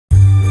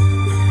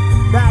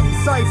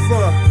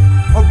Madecipha,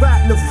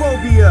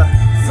 arapnophobia,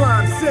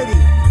 Slime City,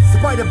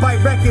 Spider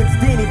Bite Records,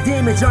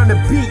 damnage on the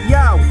beat,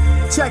 yo,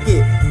 check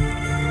it.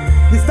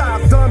 Your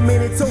style's dumb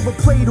and it's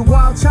overplayed. A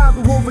wild child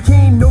who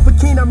overcame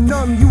Novocaine. I'm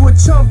numb, you a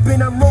chump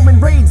and I'm Roman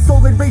rage.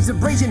 Solid rage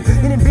abrasion,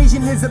 an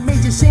invasion is a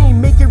major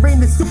shame. Make it rain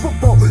the Super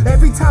Bowl.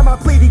 Every time I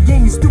play the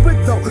game, you stupid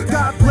though.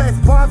 God bless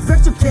bombs,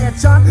 vex your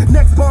catch on.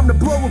 Next bomb to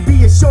blow will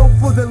be a show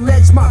for the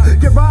ledge mob.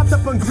 Get robbed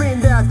up on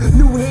Grand Ave,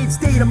 new hate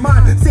state of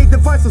mind. Save the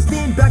vice, so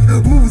stand back.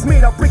 Moves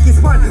made, I'll break his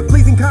spine.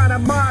 Blazing kind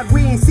of mod,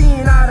 we ain't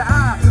seeing eye to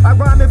eye. I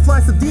rhyme and fly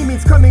some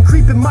demons coming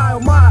creeping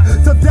mile.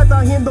 Till death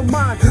I handle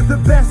mine. The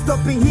best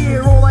up in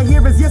here, all I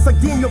hear is yes, like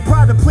Daniel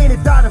Bride, the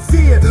planet died of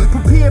fear.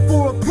 Prepare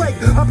for a plague,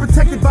 I'm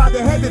protected by the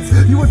heavens.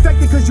 You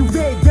infected cause you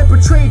vague, get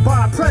betrayed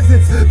by our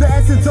presence. The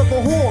essence of a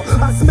whore,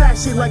 I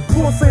smash it like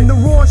porcelain. The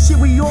raw shit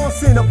we all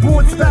sin,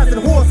 aboard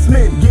spazzing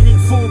horsemen. Get it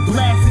full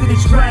blasted,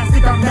 it's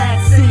drastic, I'm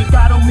mad sick.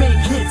 I don't make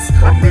hits,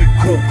 I make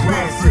cold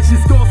classics.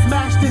 This skull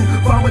smashed in,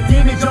 found with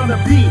damage on the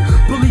beat.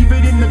 Believe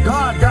it in the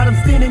God, got them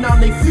standing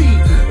on their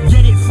feet.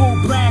 Get it full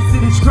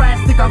blasted, it's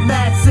drastic, I'm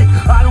mad sick.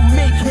 I don't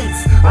make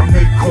hits, I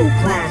make cold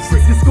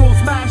classics. This skull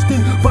smashed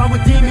in, found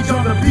with damage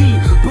on the beat.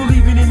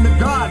 Believing in the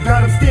God,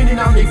 got them standing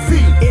on their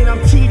feet. And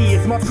I'm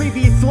tedious, my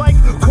previous life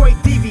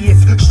quite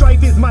devious.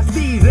 Strife is my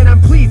steez, and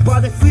I'm pleased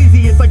by the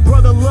sleaziest. Like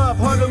brother love,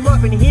 hard to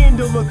love and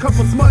handle a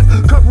couple smuts.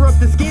 Cover up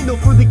the scandal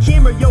for the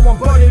camera, yo, I'm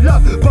butted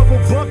up.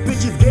 Bubble bump,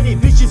 bitches get it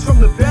vicious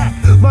from the back.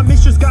 My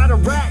mistress got a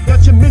rat,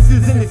 got your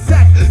missus in the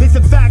sack. It's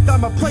a fact,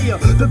 I'm a player,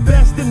 the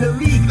best in the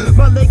league.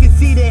 My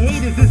legacy to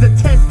haters is a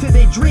test to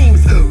their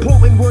dreams.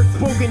 Potent words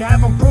spoken,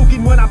 have them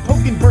broken when I'm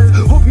poking birds.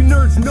 Hope you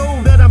nerds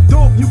know that I'm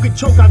dope, you can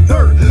choke on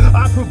dirt.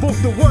 I provoke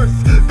the worst,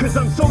 cause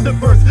I'm so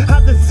diverse.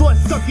 Had the slut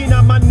sucking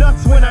on my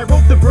nuts when I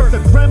wrote the verse. A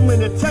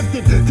gremlin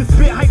attempted to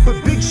spit hype for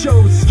big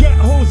shows. Get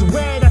hoes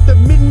red at the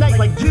midnight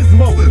like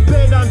Gizmo.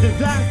 Bed on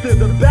disaster,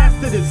 the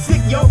bastard is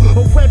sick, yo.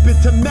 A weapon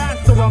to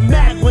master, I'm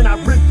mad when I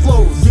rip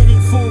flows. Get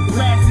it full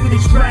blasted,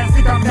 it's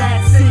drastic, I'm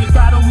mad sick.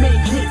 I don't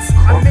make hits,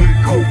 I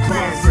make cold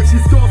classics.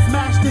 This skull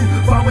smashed in,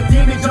 found with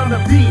damage on the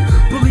beat.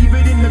 Believe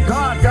it in the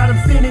God, got them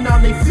standing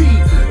on their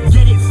feet.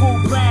 Get it full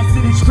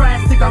blasted, it's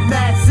drastic, I'm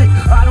mad sick.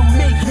 I don't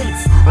make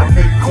hits, I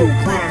make cold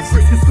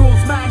classics. This skull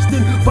smashed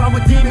in, found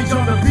with damage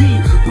on the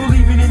beat.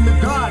 Believing in the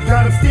God,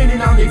 got them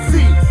standing on their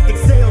feet.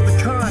 Exhale the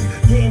con,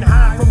 getting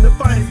high from the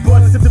finest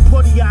buds. Sip the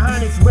blood of your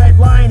highness, red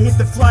lion hit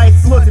the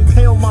flyest slugs.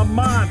 Impale my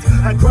mind,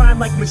 I grind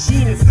like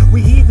machinists.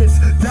 We heathens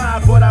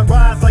die, but I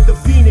rise like a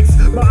phoenix.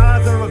 My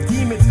eyes are of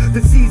demons,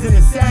 the season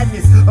is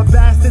sadness. A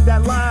bastard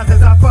that lies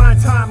as I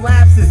find time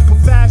lapses. Put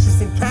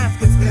fascists in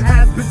caskets,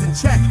 has-beens in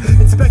check.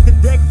 Inspect the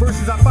deck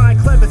versus I find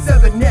clever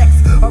seven necks.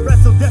 I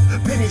wrestle death,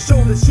 pin and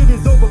shoulders, shit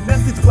is over,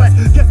 message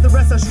blessed. Guess the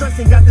rest are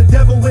stressing, got the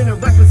devil in a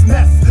reckless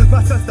mess.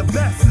 My sense the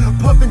best,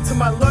 puffing till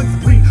my lungs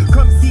bleed.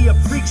 Come see a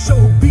freak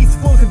show, beast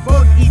flows and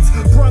bug eats.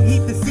 Brung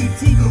heat the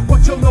CT,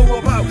 what you know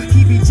about?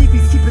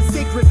 Heebie-jeebies keep it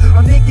sacred,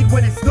 I'm naked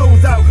when it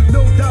snows out.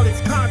 No doubt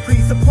it's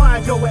concrete,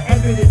 supplied yo with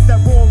evidence.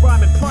 That raw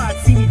rhyme implied,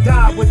 see me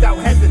die without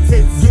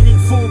hesitance. Get it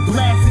full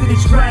blasted,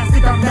 it's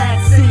drastic, I'm mad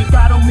sick.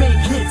 I don't make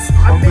hits,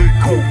 I make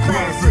cold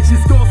classics.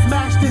 This skull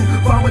smashed in,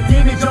 found with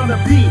damage on the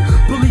beat.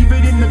 Believe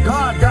it in the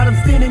God, got them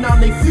standing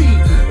on their feet.